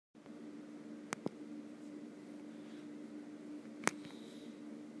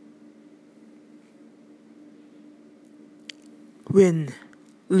Win,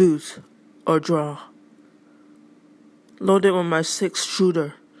 lose, or draw. Load it with my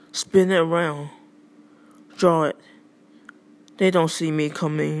 6-shooter, spin it around, draw it. They don't see me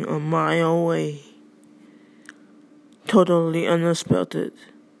coming a mile away. Totally unexpected.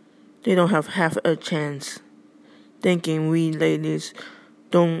 They don't have half a chance, thinking we ladies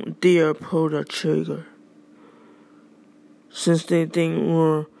don't dare pull the trigger. Since they think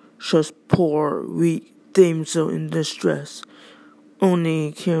we're just poor, weak damsel in distress,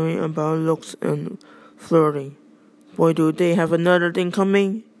 only caring about looks and flirting. Boy, do they have another thing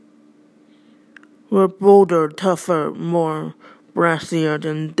coming. We're bolder, tougher, more brassier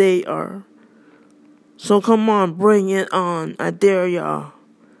than they are. So come on, bring it on. I dare ya.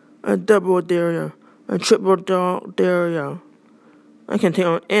 I double dare ya. I triple dare ya. I can take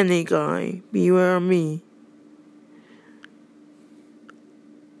on any guy. Beware me.